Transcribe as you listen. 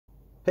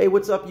Hey,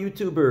 what's up,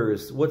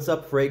 YouTubers? What's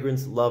up,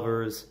 fragrance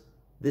lovers?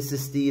 This is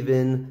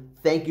Steven.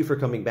 Thank you for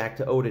coming back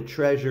to Eau de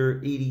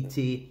Treasure,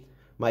 EDT,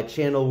 my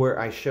channel where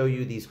I show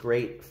you these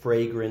great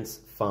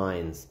fragrance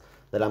finds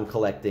that I'm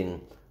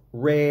collecting.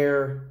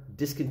 Rare,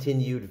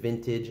 discontinued,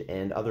 vintage,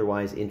 and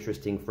otherwise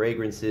interesting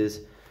fragrances.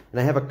 And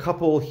I have a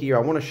couple here. I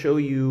want to show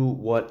you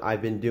what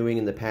I've been doing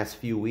in the past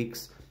few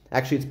weeks.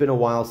 Actually, it's been a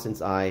while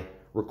since I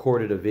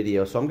recorded a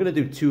video, so I'm going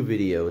to do two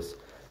videos.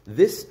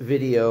 This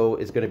video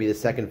is going to be the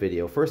second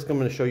video. First, I'm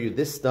going to show you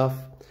this stuff,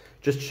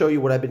 just show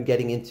you what I've been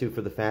getting into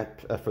for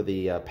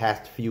the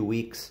past few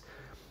weeks.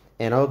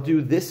 And I'll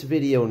do this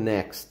video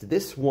next.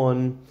 This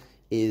one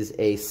is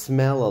a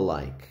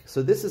smell-alike.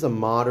 So this is a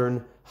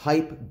modern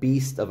hype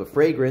beast of a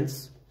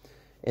fragrance,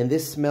 and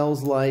this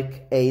smells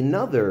like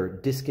another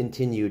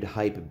discontinued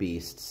hype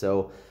beast.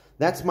 So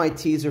that's my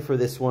teaser for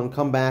this one.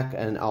 Come back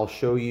and I'll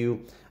show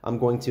you. I'm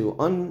going to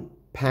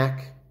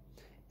unpack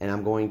and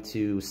I'm going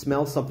to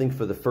smell something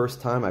for the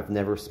first time. I've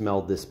never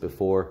smelled this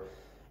before,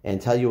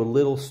 and tell you a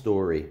little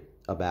story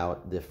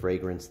about the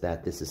fragrance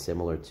that this is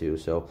similar to.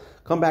 So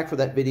come back for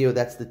that video.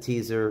 That's the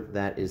teaser.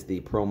 That is the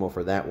promo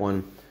for that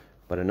one.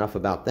 But enough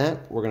about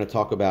that. We're going to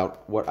talk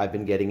about what I've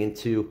been getting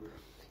into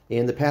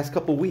in the past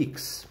couple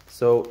weeks.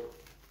 So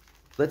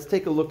let's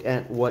take a look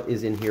at what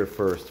is in here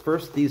first.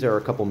 First, these are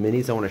a couple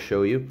minis I want to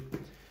show you.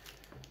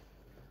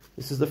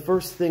 This is the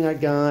first thing I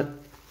got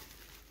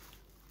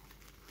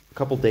a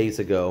couple days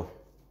ago,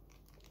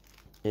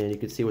 and you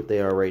can see what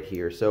they are right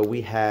here. So we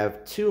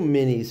have two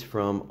minis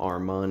from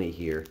Armani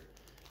here.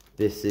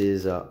 This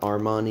is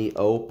Armani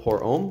Eau pour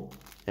Homme,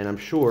 and I'm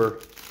sure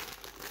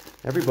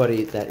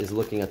everybody that is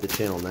looking at the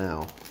channel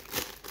now,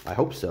 I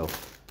hope so,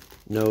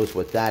 knows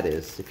what that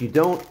is. If you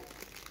don't,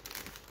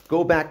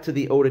 go back to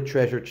the Eau de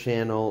Treasure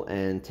channel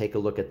and take a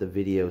look at the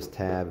videos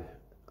tab.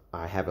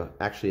 I have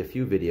actually a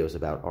few videos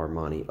about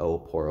Armani Eau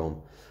pour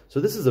Homme.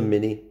 So this is a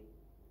mini.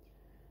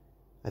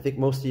 I think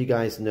most of you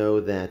guys know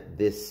that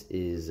this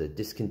is a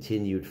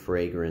discontinued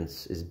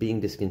fragrance, is being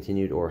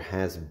discontinued or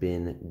has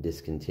been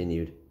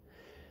discontinued.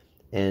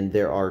 And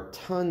there are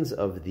tons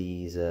of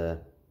these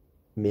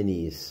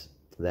minis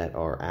that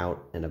are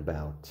out and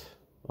about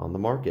on the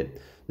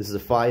market. This is a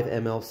 5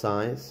 ml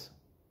size,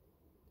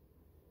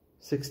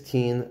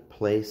 16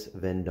 Place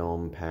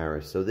Vendôme,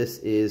 Paris. So this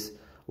is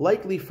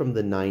likely from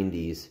the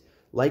 90s.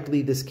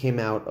 Likely this came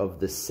out of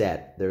the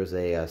set. There's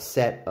a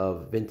set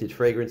of vintage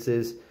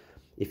fragrances.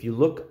 If you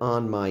look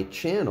on my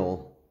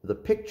channel, the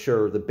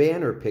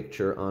banner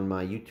picture on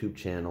my YouTube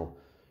channel,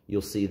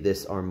 you'll see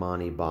this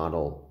Armani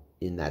bottle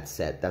in that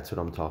set. That's what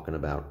I'm talking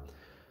about.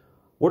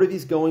 What are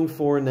these going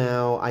for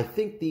now? I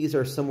think these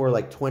are somewhere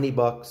like 20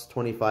 bucks,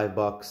 25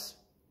 bucks.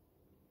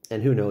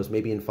 And who knows,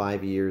 maybe in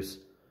 5 years,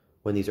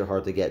 when these are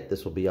hard to get,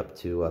 this will be up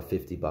to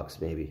 50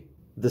 bucks maybe.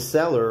 The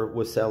seller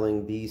was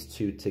selling these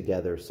two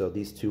together, so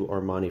these two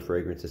Armani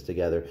fragrances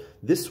together.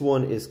 This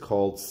one is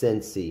called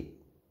Sensi.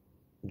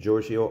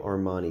 Giorgio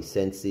Armani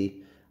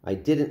Sensi. I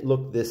didn't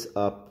look this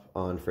up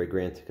on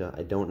Fragrantica.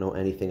 I don't know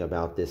anything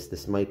about this.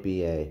 This might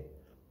be a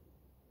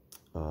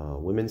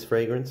women's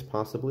fragrance,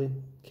 possibly.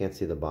 Can't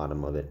see the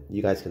bottom of it.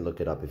 You guys can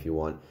look it up if you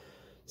want.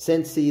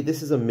 Sensi,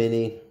 this is a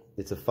mini.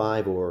 It's a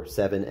 5 or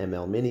 7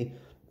 ml mini.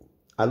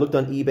 I looked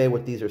on eBay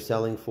what these are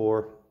selling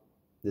for.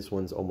 This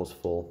one's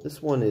almost full. This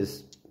one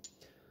is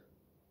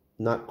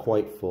not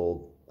quite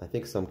full. I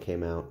think some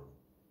came out.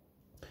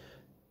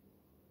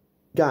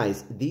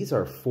 Guys, these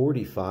are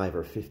 45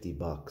 or 50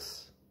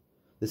 bucks.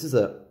 This is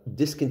a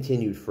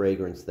discontinued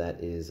fragrance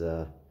that is,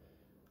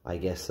 I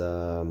guess,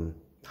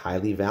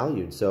 highly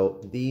valued.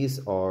 So these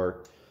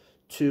are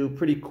two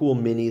pretty cool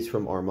minis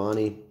from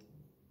Armani.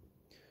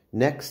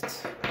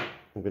 Next,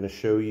 I'm going to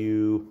show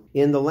you.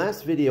 In the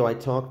last video, I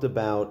talked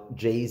about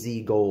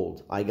Jay-Z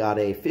Gold. I got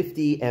a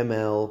 50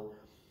 ml,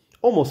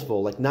 almost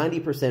full, like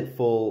 90%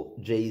 full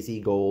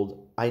Jay-Z Gold.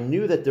 I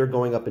knew that they're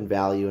going up in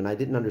value, and I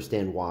didn't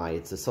understand why.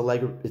 It's a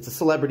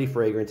celebrity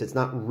fragrance. It's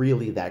not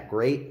really that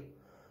great.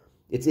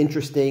 It's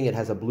interesting. It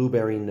has a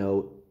blueberry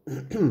note.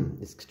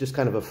 It's just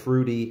kind of a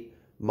fruity,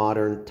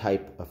 modern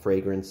type of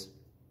fragrance.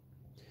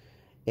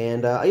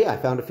 And yeah, I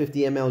found a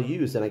 50 ml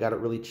used, and I got it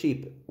really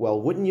cheap. Well,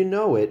 wouldn't you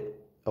know it,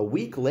 a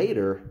week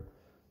later,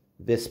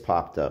 this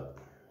popped up.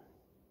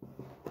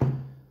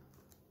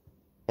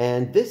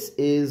 And this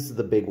is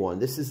the big one.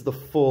 This is the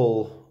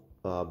full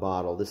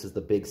bottle. This is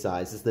the big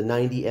size. This is the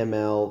 90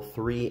 ml,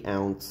 3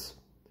 ounce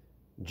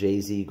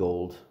Jay-Z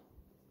Gold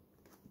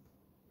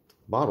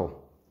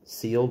bottle,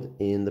 sealed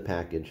in the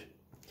package.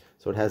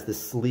 So it has this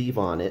sleeve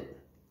on it.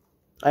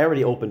 I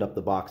already opened up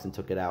the box and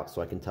took it out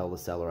so I can tell the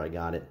seller I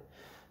got it.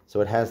 So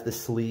it has this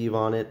sleeve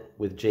on it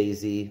with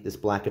Jay-Z, this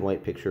black and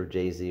white picture of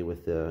Jay-Z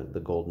with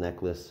the gold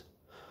necklace.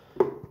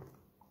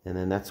 And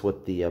then that's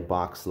what the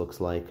box looks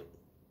like.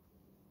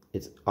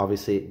 It's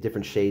obviously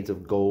different shades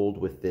of gold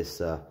with this,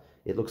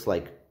 it looks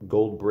like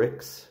gold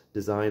bricks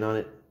design on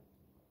it.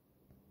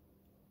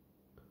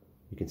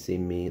 You can see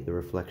me, the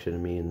reflection of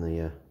me in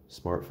the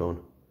smartphone.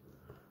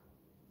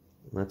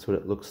 That's what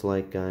it looks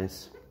like,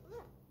 guys.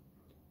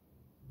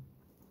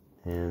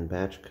 And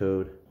batch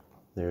code.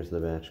 There's the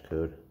batch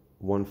code.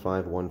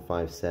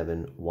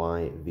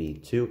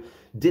 15157YV2.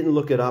 Didn't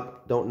look it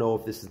up. Don't know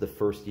if this is the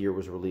first year it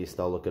was released.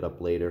 I'll look it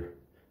up later.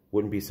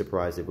 Wouldn't be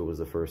surprised if it was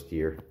the first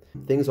year.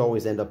 Things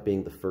always end up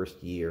being the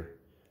first year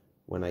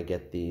when I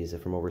get these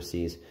from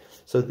overseas.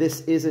 So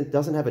this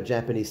doesn't have a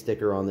Japanese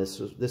sticker on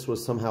this. This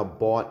was somehow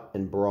bought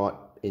and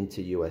brought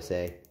into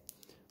USA,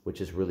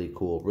 which is really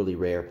cool, really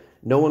rare.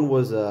 No one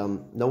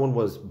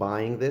was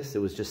buying this. It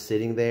was just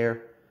sitting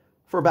there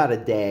for about a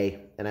day,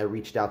 and I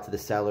reached out to the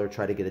seller,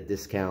 tried to get a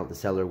discount. The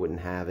seller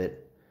wouldn't have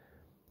it.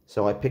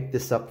 So I picked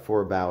this up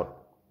for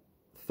about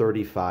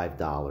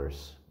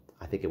 $35.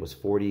 I think it was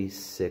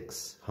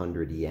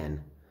 4,600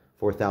 yen.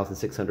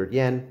 4,600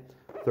 yen.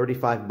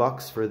 35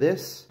 bucks for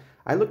this.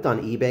 I looked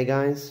on eBay,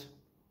 guys.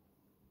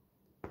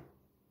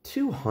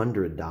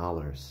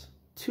 $200.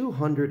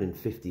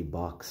 250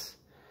 bucks.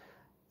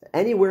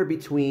 Anywhere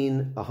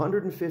between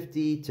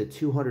 150 to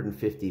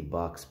 250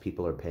 bucks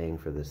people are paying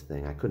for this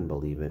thing. I couldn't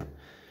believe it.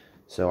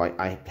 So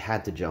I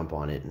had to jump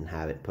on it and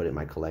have it put in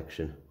my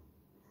collection.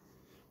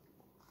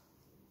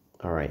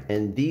 All right,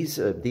 and these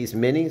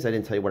minis, I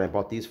didn't tell you what I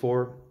bought these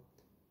for.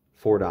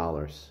 $4.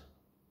 $4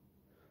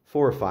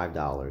 or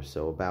 $5,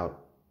 so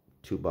about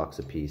 $2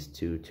 a piece,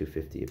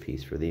 $2.50 a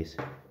piece for these.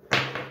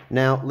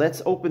 Now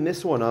let's open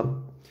this one up.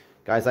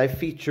 Guys, I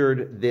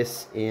featured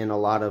this in a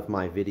lot of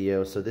my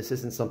videos, so this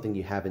isn't something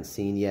you haven't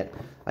seen yet.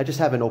 I just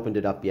haven't opened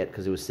it up yet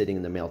because it was sitting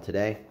in the mail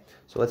today.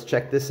 So let's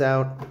check this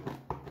out.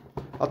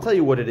 I'll tell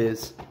you what it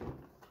is.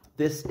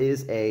 This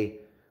is a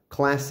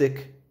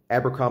classic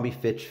Abercrombie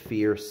Fitch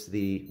Fierce,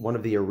 one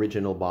of the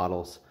original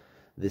bottles.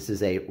 This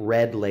is a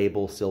red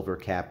label silver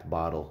capped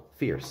bottle,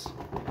 Fierce.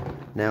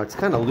 Now it's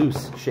kind of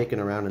loose, shaking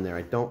around in there.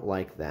 I don't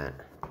like that.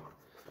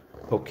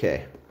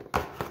 Okay.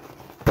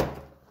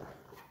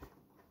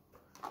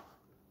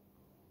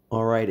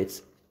 All right,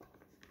 it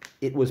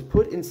was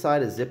put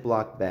inside a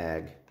Ziploc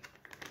bag,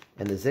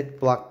 and the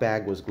Ziploc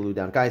bag was glued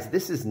down. Guys,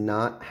 this is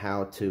not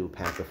how to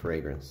pack a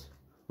fragrance.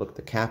 Look,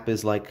 the cap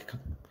is like,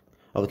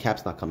 oh, the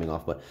cap's not coming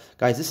off, but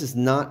guys, this is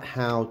not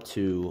how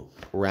to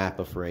wrap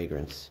a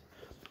fragrance.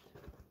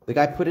 The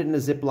guy put it in a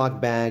Ziploc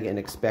bag and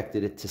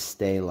expected it to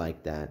stay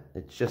like that.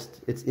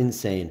 It's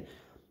insane.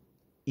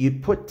 You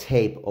put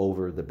tape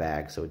over the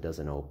bag so it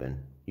doesn't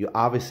open. You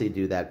obviously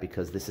do that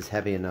because this is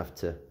heavy enough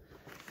to,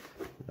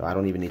 I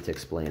don't even need to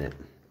explain it.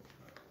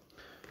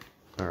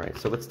 All right,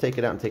 so let's take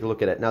it out and take a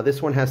look at it. Now,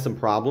 this one has some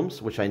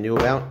problems, which I knew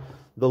about.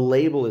 The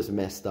label is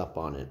messed up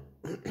on it.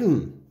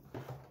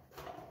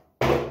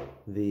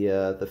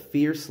 The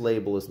Fierce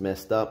label is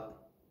messed up.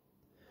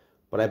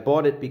 But I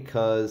bought it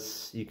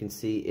because you can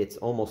see it's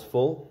almost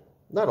full.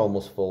 Not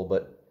almost full,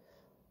 but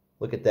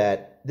look at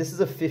that. This is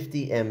a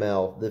 50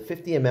 ml. The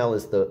 50 ml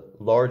is the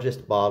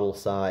largest bottle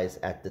size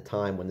at the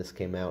time when this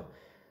came out.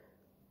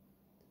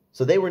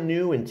 So they were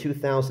new in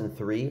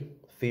 2003.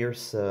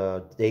 Fierce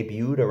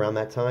debuted around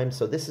that time.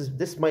 So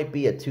this might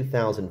be a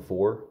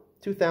 2004,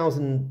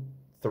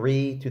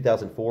 2003,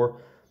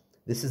 2004.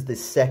 This is the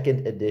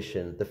second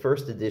edition. The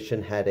first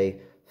edition had a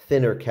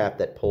thinner cap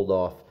that pulled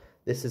off.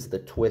 This is the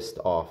twist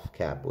off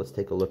cap. Let's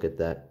take a look at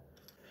that.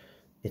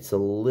 It's a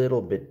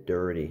little bit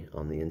dirty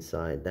on the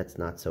inside. That's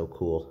not so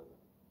cool.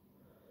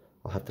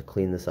 I'll have to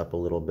clean this up a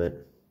little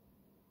bit.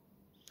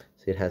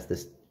 See, it has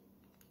this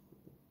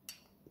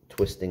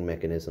twisting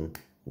mechanism.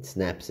 It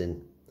snaps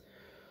in.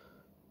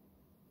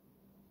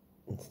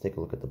 Let's take a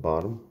look at the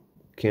bottom.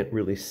 Can't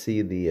really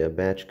see the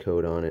batch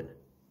code on it.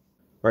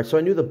 All right, so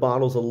I knew the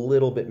bottle's a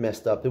little bit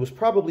messed up. It was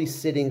probably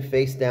sitting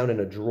face down in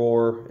a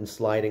drawer and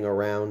sliding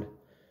around.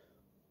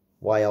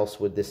 Why else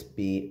would this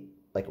be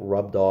like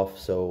rubbed off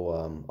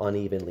so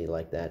unevenly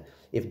like that?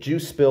 If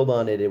juice spilled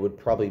on it, it would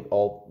probably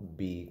all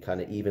be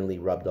kind of evenly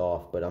rubbed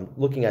off. But I'm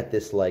looking at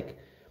this like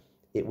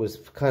it was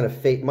kind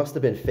of must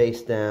have been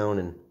face down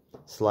and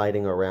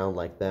sliding around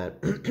like that.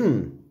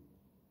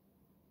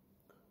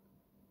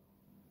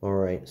 All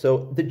right,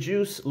 so the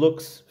juice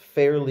looks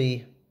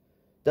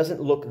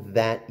doesn't look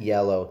that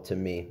yellow to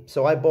me.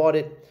 So I bought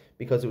it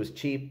because it was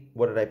cheap.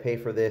 What did I pay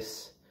for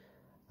this?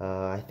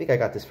 I think I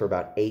got this for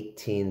about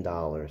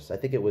 $18. I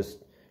think it was,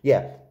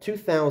 yeah,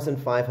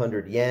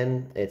 2,500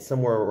 yen. It's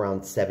somewhere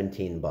around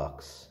 17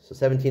 bucks. So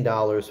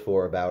 $17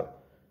 for about,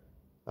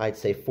 I'd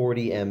say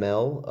 40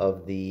 ml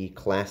of the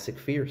classic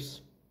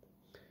Fierce.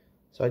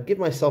 So I'd give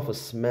myself a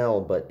smell,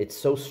 but it's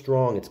so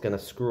strong it's going to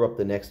screw up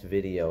the next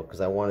video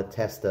because I want to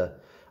test a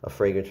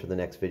fragrance for the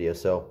next video.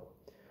 So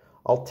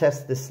I'll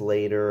test this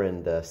later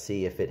and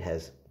see if it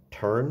has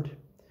turned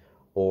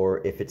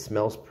or if it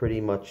smells pretty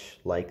much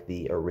like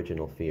the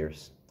original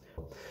Fierce.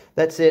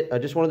 That's it. I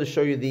just wanted to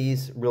show you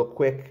these real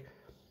quick.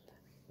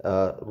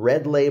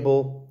 Red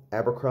label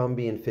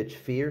Abercrombie and Fitch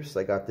Fierce.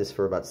 I got this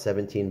for about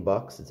 17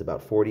 bucks. It's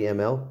about 40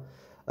 ml.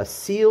 A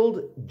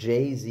sealed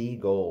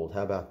JZ Gold.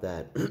 How about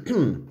that?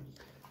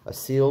 A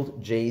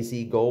sealed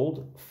JZ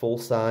Gold, full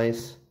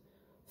size,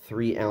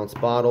 3-ounce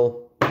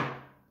bottle.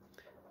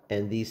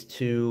 And these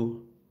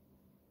two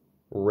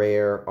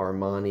rare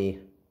Armani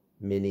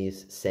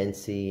minis,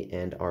 Sensi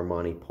and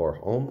Armani pour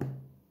homme.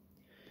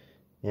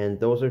 And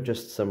those are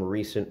just some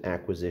recent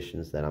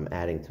acquisitions that I'm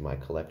adding to my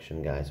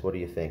collection, guys. What do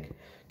you think?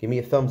 Give me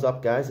a thumbs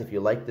up, guys, if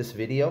you like this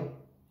video.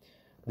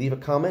 Leave a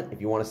comment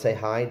if you want to say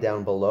hi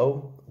down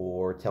below,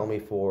 or tell me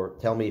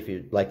if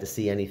you'd like to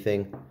see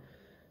anything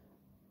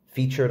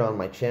featured on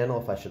my channel,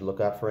 if I should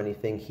look out for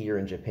anything here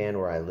in Japan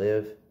where I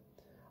live.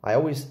 I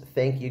always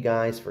thank you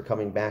guys for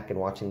coming back and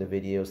watching the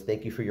videos.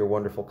 Thank you for your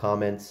wonderful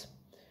comments,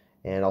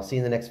 and I'll see you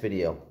in the next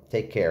video.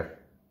 Take care.